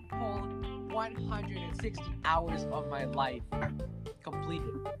 That whole 160 hours of my life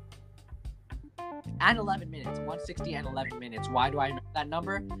completed. And 11 minutes. 160 and 11 minutes. Why do I remember that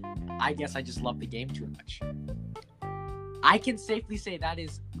number? I guess I just love the game too much. I can safely say that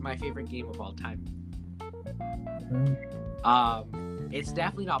is my favorite game of all time. It's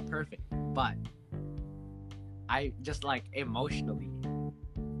definitely not perfect, but I just like emotionally,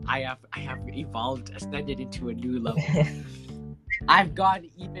 I have evolved, ascended into a new level. I've gone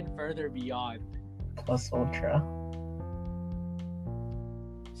even further beyond. Plus Ultra.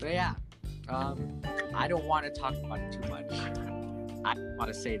 So yeah, I don't want to talk about it too much. I want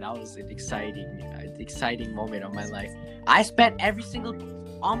to say that was an exciting moment of my life. I spent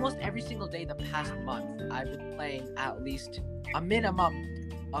almost every single day the past month. I've been playing at least a minimum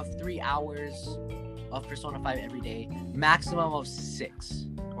of 3 hours of Persona 5 every day, maximum of 6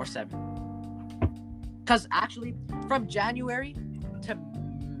 or 7. Because actually, from January to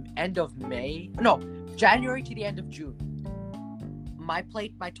end of May, no, January to the end of June, my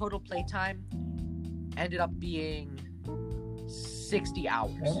total playtime ended up being 60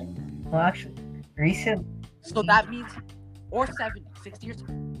 hours. Well, actually, recent. So that means, or 70, 60 or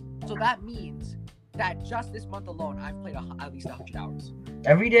 70. So that means that just this month alone, I've played at least 100 hours.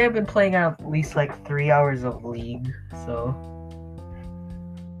 Every day I've been playing at least like 3 hours of League, so.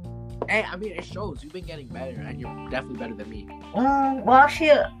 Hey, I mean, it shows you've been getting better, and you're definitely better than me. Well,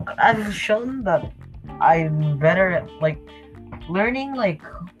 actually, I've shown that I'm better at like learning. Like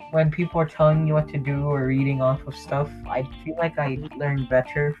when people are telling you what to do or reading off of stuff, I feel like I learn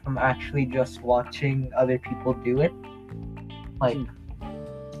better from actually just watching other people do it. Like,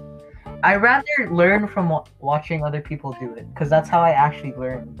 I rather learn from watching other people do it, because that's how I actually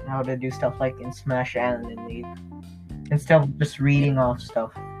learn how to do stuff like in Smash and in League, instead of just reading off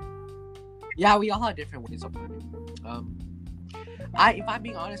stuff. Yeah, we all have different ways of learning. If I'm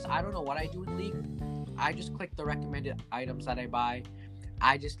being honest, I don't know what I do in League. I just click the recommended items that I buy.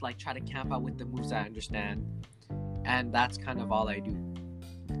 I just like try to camp out with the moves I understand, and that's kind of all I do.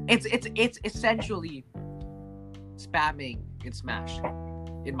 It's essentially spamming in Smash,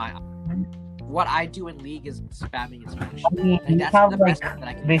 in my eye. What I do in League is spamming in Smash. I mean, And you that's have the like best that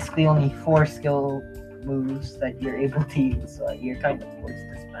I can do. basically only 4 skill moves that you're able to use, so you're kind of forced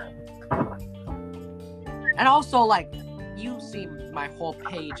to spam. And also, like, you see my whole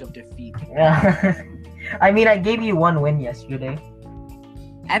page of defeat, Yeah. I mean, I gave you 1 win yesterday.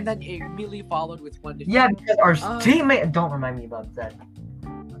 and then it immediately followed with 1 defeat. Yeah, because our teammate. Don't remind me about that.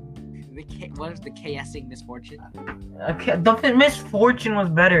 What is the KSing misfortune? Okay, the misfortune was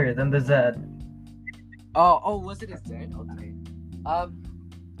better than the Zed. Oh, was it a Zen? Okay.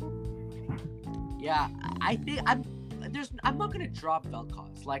 Yeah, I think I'm not gonna drop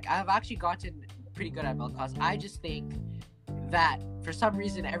Vel'Koz. Like, I've actually gotten pretty good at Vel'Koz. I just think that for some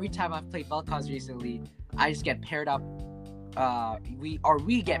reason, every time I've played Vel'Koz recently, I just get paired up.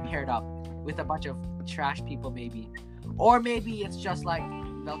 We get paired up with a bunch of trash people, maybe, or maybe it's just like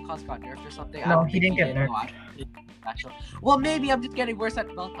Vel'Koz got nerfed or something. No, he didn't get nerfed. actually. Well, maybe I'm just getting worse at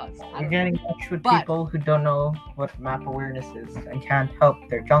Vel'Koz. I You're don't know. getting matched with But- people who don't know what map awareness is and can't help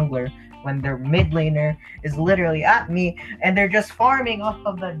their jungler when their mid laner is literally at me and they're just farming off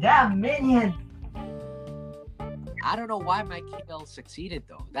of the damn minions. I don't know why my Kayle succeeded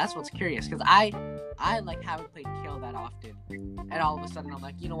though. That's what's curious because I like haven't played Kayle that often, and all of a sudden I'm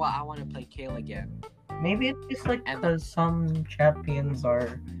like, you know what, I want to play Kayle again. Maybe it's just like And- because some champions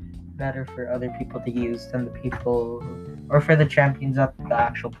are better for other people to use than the people, or for the champions that the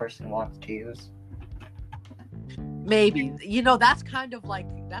actual person wants to use. Maybe that's kind of like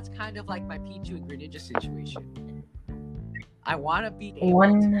my Pichu and Greninja situation. I want to be able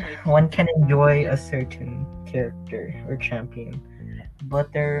to play One can enjoy a certain character or champion,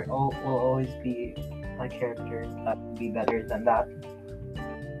 but there will always be a character that will be better than that.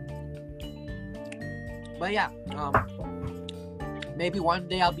 But yeah, maybe one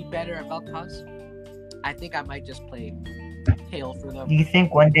day I'll be better at Vel'Koz. I think I might just play Kayle for them. Do you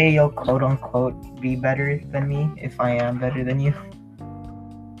think one day you'll quote unquote be better than me if I am better than you?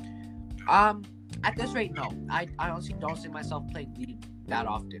 At this rate, no. I honestly don't see myself playing League that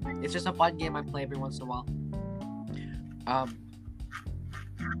often. It's just a fun game I play every once in a while.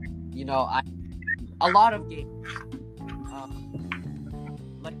 A lot of games.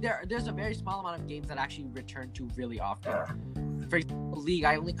 Like there's a very small amount of games that I actually return to really often. For example, League,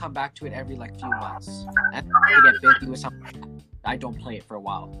 I only come back to it every like few months, and if I get busy with something, I don't play it for a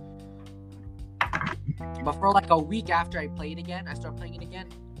while. But for like a week after I play it again, I start playing it again.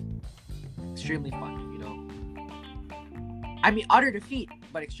 Extremely fun, I mean, utter defeat,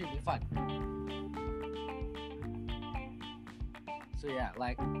 but extremely fun. So yeah,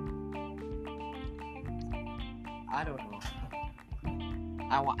 like, I don't know.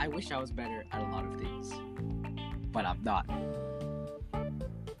 I wish I was better at a lot of things, but I'm not.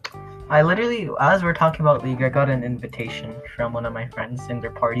 I literally, as we're talking about League, I got an invitation from one of my friends in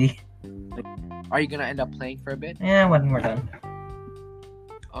their party. Are you gonna end up playing for a bit? Yeah, when we're done.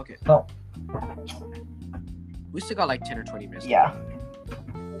 Okay. Oh. We still got like 10 or 20 minutes. Yeah.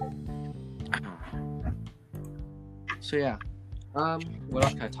 So yeah. What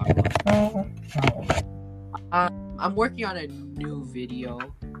else can I talk about? I'm working on a new video.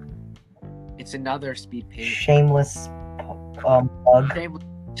 It's another speed paint. Shameless plug.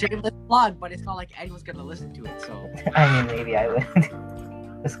 Shameless plug, but it's not like anyone's gonna listen to it, so. I mean, maybe I would.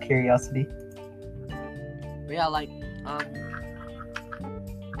 Just curiosity. But yeah, like,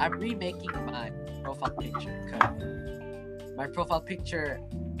 I'm remaking my profile picture because my profile picture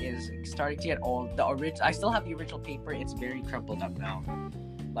is starting to get old. I still have the original paper. It's very crumpled up now.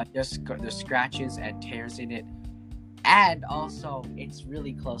 Like there's scratches and tears in it, and also it's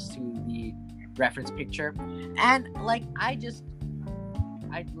really close to the reference picture. And like this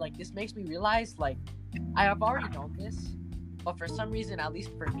makes me realize like I have already known this, but for some reason, at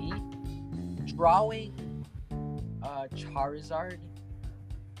least for me, drawing Charizard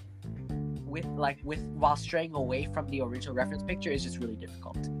while straying away from the original reference picture is just really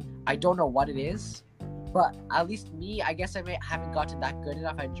difficult. I don't know what it is, but at least me, I guess haven't gotten that good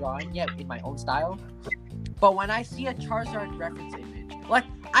enough at drawing yet in my own style. But when I see a Charizard reference image, like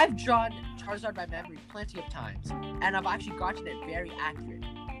I've drawn Charizard by memory plenty of times, and I've actually gotten it very accurate.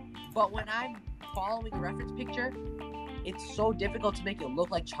 But when I'm following a reference picture, it's so difficult to make it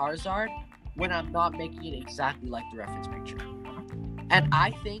look like Charizard when I'm not making it exactly like the reference picture. And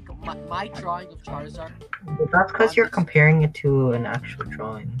I think my drawing of Charizard... But that's because you're comparing it to an actual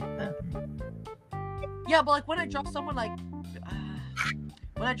drawing. Yeah, but like when I draw someone like...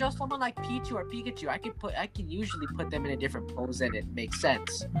 Pichu or Pikachu, I can usually put them in a different pose and it makes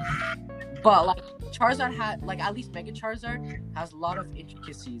sense. But like Charizard at least Mega Charizard has a lot of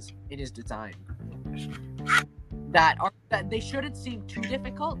intricacies in his design that they shouldn't seem too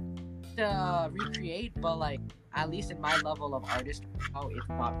difficult to recreate, but like at least in my level of artist, it's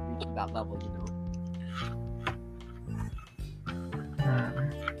not reaching that level,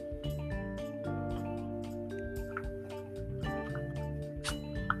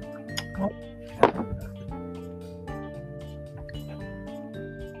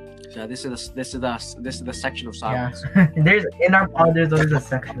 So this is the section of silence. Yeah. There's in our pod. There's always a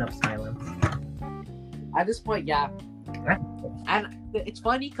section of silence. At this point, yeah. And it's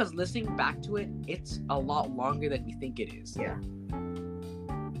funny because listening back to it, it's a lot longer than you think it is. Yeah.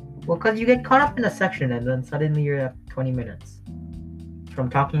 Well, because you get caught up in a section and then suddenly you're at 20 minutes from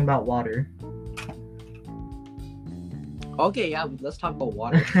talking about water. Okay, yeah, let's talk about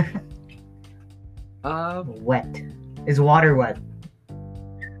water. Wet. Is water wet?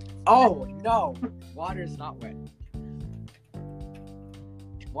 Oh, no. Water is not wet.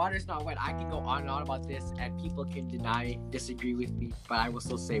 Water's not wet. I can go on and on about this, and people can disagree with me, but I will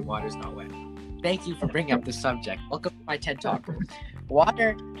still say water's not wet. Thank you for bringing up this subject. Welcome to my TED Talk.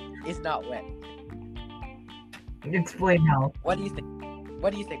 Water is not wet. Explain how. What do you think?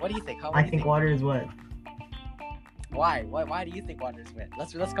 What do you think? What do you think? I think water is wet. Why? Why do you think water is wet?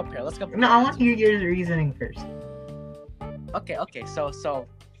 Let's compare. Let's compare. No, I want to hear your reasoning first. Okay. So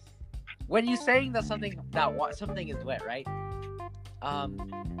when you're saying that something is wet, right?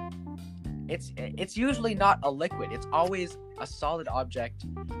 It's usually not a liquid. It's always a solid object,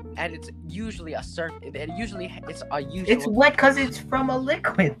 and it's usually a surface. It's a usual. It's wet because it's from a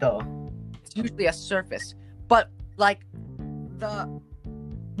liquid, though. It's usually a surface, but like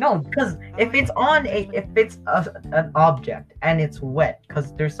No, because if it's an object and it's wet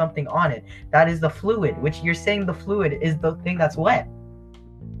because there's something on it, that is the fluid. Which you're saying the fluid is the thing that's wet.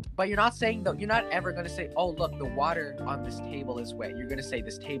 But you're not saying that. You're not ever going to say, "Oh, look, the water on this table is wet." You're going to say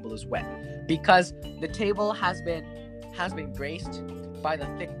this table is wet because the table has been graced by the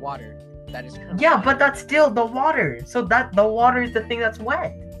thick water that is currently. Yeah, but that's still the water. So that the water is the thing that's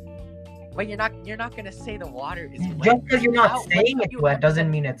wet. But you're not going to say the water is wet. Just because you're not saying it's wet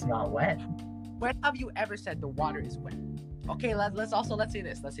doesn't mean it's not wet. When have you ever said the water is wet? Okay, let's say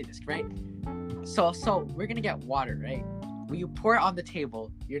this, right? So we're gonna get water, right? When you pour it on the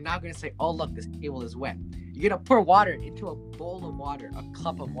table, you're not gonna say, "Oh, look, this table is wet." You're gonna pour water into a bowl of water, a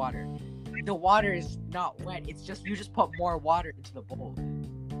cup of water. The water is not wet. It's just you just put more water into the bowl.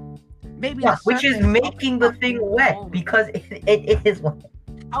 Maybe which is making the thing wet because it is wet.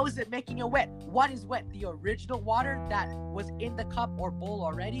 How is it making it wet? What is wet? The original water that was in the cup or bowl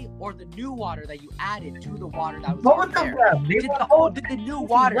already, or the new water that you added to the water that was both there? Of them. Did the new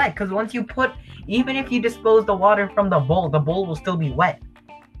water wet? Because once you even if you dispose the water from the bowl will still be wet.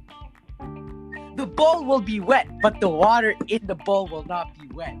 The bowl will be wet, but the water in the bowl will not be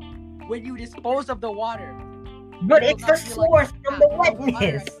wet. When you dispose of the water, but it's the source from the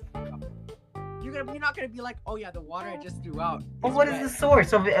wetness. You're not gonna be like, "Oh yeah, the water I just threw out." But what is the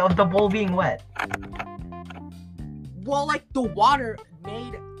source of the bowl being wet? Well, like the water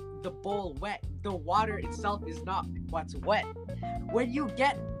made the bowl wet. The water itself is not what's wet. When you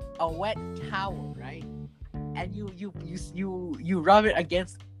get a wet towel, right, and you rub it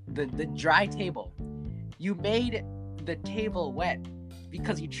against the dry table, you made the table wet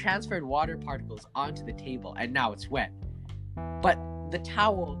because you transferred water particles onto the table, and now it's wet. But the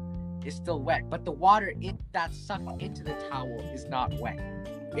towel is still wet, but the water that's sucked into the towel is not wet.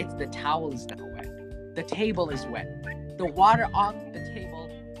 It's the towel is not wet. The table is wet. The water on the table,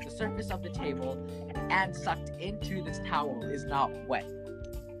 the surface of the table, and sucked into this towel is not wet.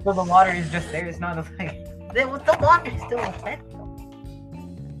 So the water is just there. It's not a thing. The water is still wet.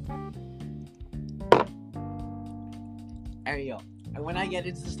 Ariel, and when I get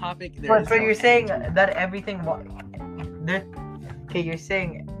into this topic, so you're saying that everything. Okay, you're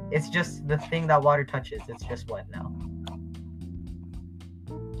saying. It's just the thing that water touches. It's just wet now.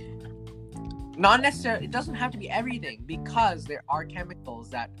 Not necessarily. It doesn't have to be everything because there are chemicals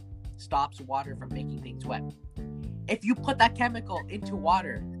that stops water from making things wet. If you put that chemical into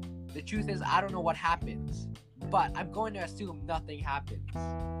water, the truth is I don't know what happens, but I'm going to assume nothing happens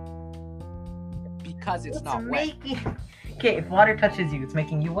because it's not wet. Okay, if water touches you, it's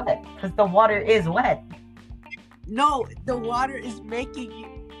making you wet because the water is wet. No, the water is making you.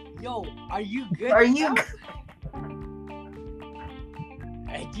 Yo, are you good? Are you?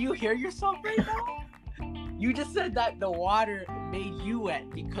 Hey, do you hear yourself right now? You just said that the water made you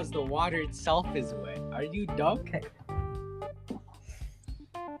wet because the water itself is wet. Are you dumb? Okay.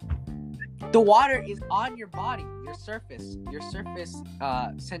 The water is on your body, your surface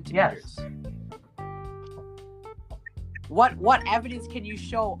centimeters. Yes. What evidence can you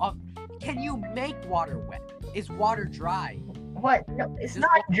show of? Can you make water wet? Is water dry? What? No, it's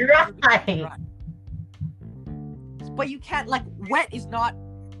not dry. But you can't, wet is not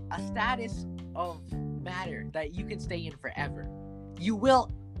a status of matter that you can stay in forever.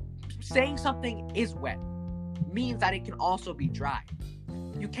 Saying something is wet means that it can also be dry.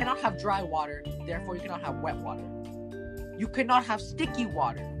 You cannot have dry water, therefore you cannot have wet water. You cannot have sticky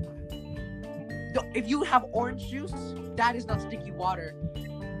water. If you have orange juice, that is not sticky water.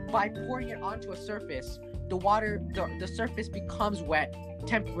 By pouring it onto a surface, the surface becomes wet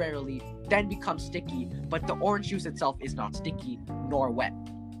temporarily, then becomes sticky, but the orange juice itself is not sticky nor wet.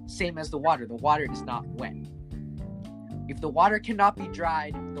 Same as the water is not wet. If the water cannot be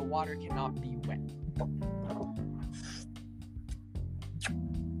dried, the water cannot be wet.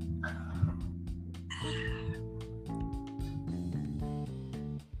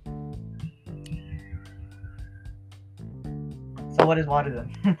 So what is water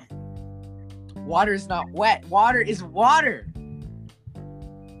then? Water is not wet. Water is water.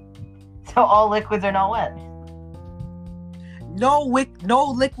 So all liquids are not wet. No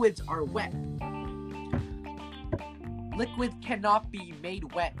liquids are wet. Liquids cannot be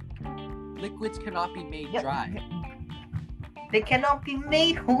made wet. Liquids cannot be made Yeah. dry. They cannot be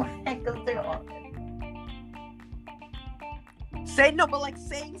made wet because they're all. But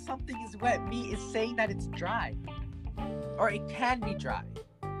saying something is wet is saying that it's dry. Or it can be dry.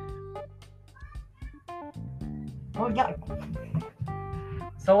 Oh yeah.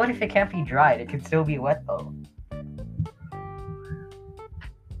 So what if it can't be dried? It could still be wet though.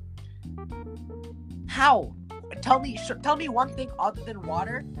 How? Tell me one thing other than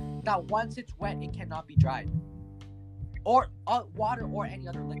water that once it's wet it cannot be dried. Or water or any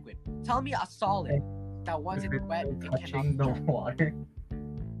other liquid. Tell me a solid that once it's wet it cannot Touching be the dried. water.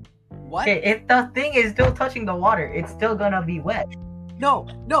 What? Okay, if the thing is still touching the water, it's still gonna be wet. No.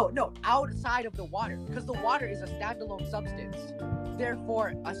 Outside of the water, because the water is a standalone substance.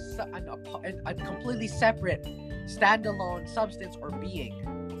 Therefore, a completely separate standalone substance or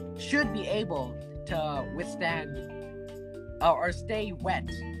being should be able to withstand or stay wet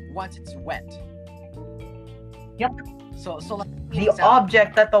once it's wet. Yep. So like The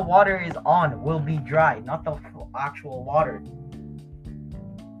object that the water is on will be dry, not the actual water.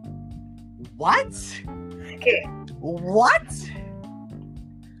 What? Okay. What?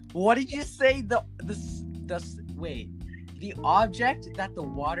 What did you say? Wait. The object that the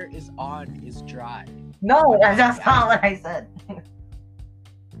water is on is dry. No, that's not what I said.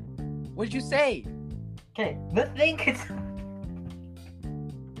 What did you say? Okay, the thing is.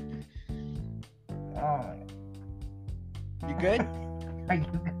 Oh my You good? God. Are you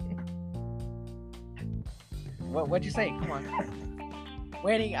What'd you say? Come on.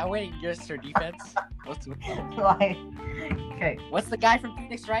 I'm waiting. Yours for defense. What's like? Okay, What's the guy from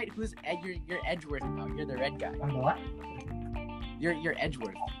Phoenix, right? Who's you're Edgeworth now? You're the red guy. I'm the what? You're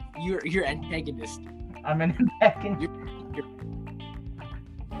Edgeworth. You're antagonist. I'm an second.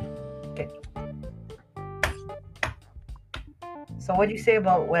 Okay. So what do you say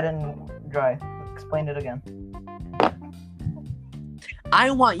about wet and dry? Explain it again.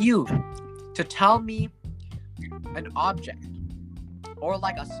 I want you to tell me an object or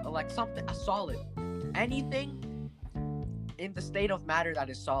like something, a solid, anything in the state of matter that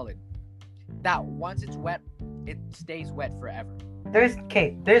is solid, that once it's wet it stays wet forever. There's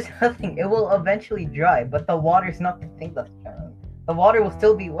nothing. It will eventually dry, but the water's not the thing that's drying. The water will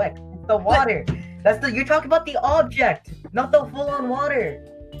still be wet. It's the water. You're talking about the object, not the full-on water.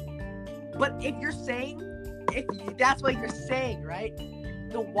 But if that's what you're saying, right?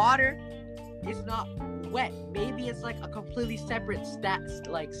 The water is not wet. Maybe it's like a completely separate status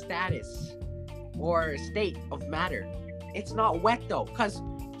or state of matter. It's not wet though, because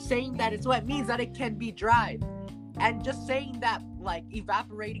saying that it's wet means that it can be dried. And just saying that like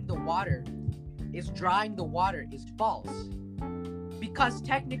evaporating the water is drying the water is false. Because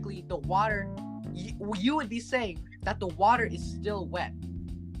technically the water, you would be saying that the water is still wet.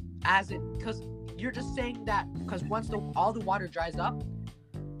 Because you're just saying that because once all the water dries up,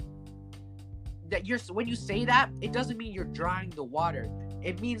 when you say that, it doesn't mean you're drying the water.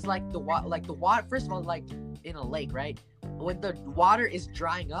 It means like the water. First of all, like in a lake, right? When the water is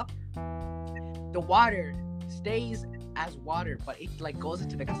drying up, the water stays as water, but it like goes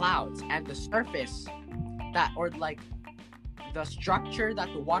into the clouds, and the surface the structure that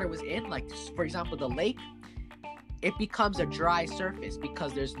the water was in, like for example the lake, it becomes a dry surface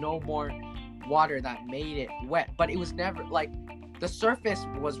because there's no more water that made it wet. But it was never like the surface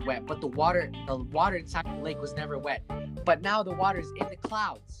was wet, but the water inside the lake was never wet. But now the water is in the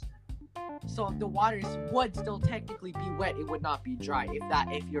clouds, so the water would still technically be wet. It would not be dry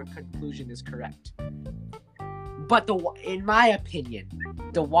if your conclusion is correct. But in my opinion,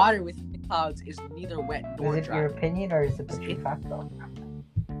 the water within the clouds is neither wet nor Is it dry. your opinion or is it the true fact though?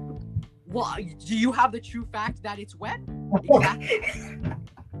 Well, do you have the true fact that it's wet? Exactly.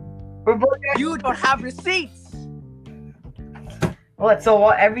 We're both You don't have receipts. What? So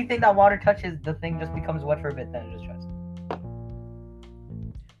everything that water touches, the thing just becomes wet for a bit, then it just dries.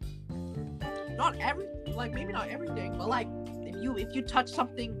 Maybe not everything, but like if you touch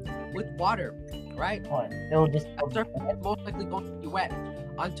something with water, right? What? It'll just. That surface is most likely going to be wet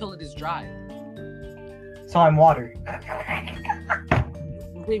until it is dry. So I'm water.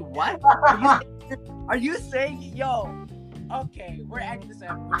 Wait, what? Are you saying, yo? Okay, we're ending this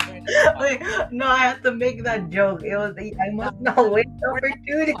episode. Wait, no, I have to make that joke. I must not waste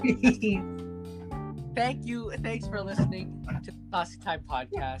opportunities. Thanks for listening to the Classic Time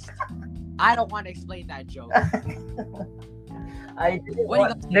Podcast. I don't want to explain that joke. I didn't What do you want-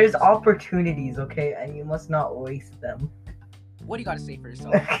 got to say There's first? opportunities, okay, and you must not waste them. What do you got to say for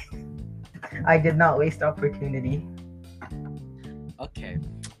yourself? I did not waste opportunity. Okay,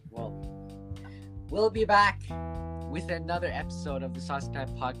 well, we'll be back with another episode of the Sauce Time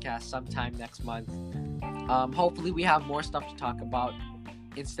Podcast sometime next month. Hopefully we have more stuff to talk about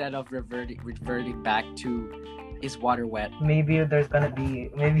instead of reverting back to is water wet. Maybe there's gonna be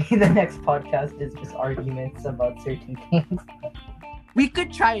the next podcast is just arguments about certain things. We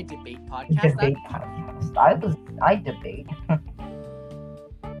could try a debate podcast. Debate podcast. I debate.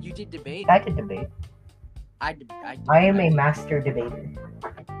 You did debate? I did debate. I am a master debater.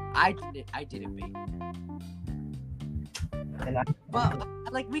 I did debate. And I, But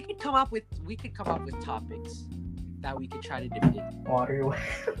like we could come up with topics that we could try to debate. water.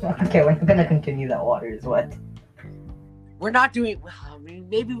 Okay, we're not gonna continue that water is wet. We're not doing. Well, I mean,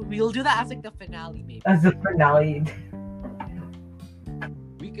 maybe we'll do that as like the finale. Maybe As the finale.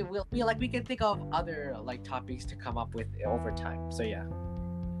 we can think of other like topics to come up with over time. So yeah.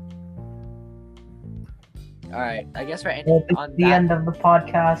 All right, I guess we're ending on The that. end of the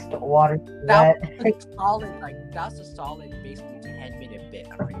podcast. Water That wet. was a solid, that's a solid, basically 10-minute bit.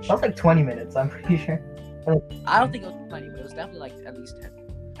 I'm pretty That sure. was like 20 minutes. I'm pretty sure. I don't think it was 20, but it was definitely like at least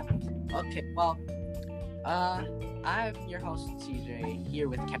 10. Okay, well, I'm your host CJ here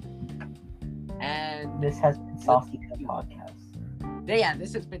with Kevin, and This has been Saucy Time Podcast. yeah,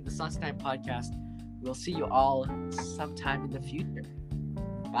 this has been the Sauce Time Podcast. We'll see you all sometime in the future.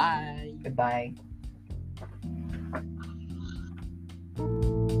 Bye. Goodbye.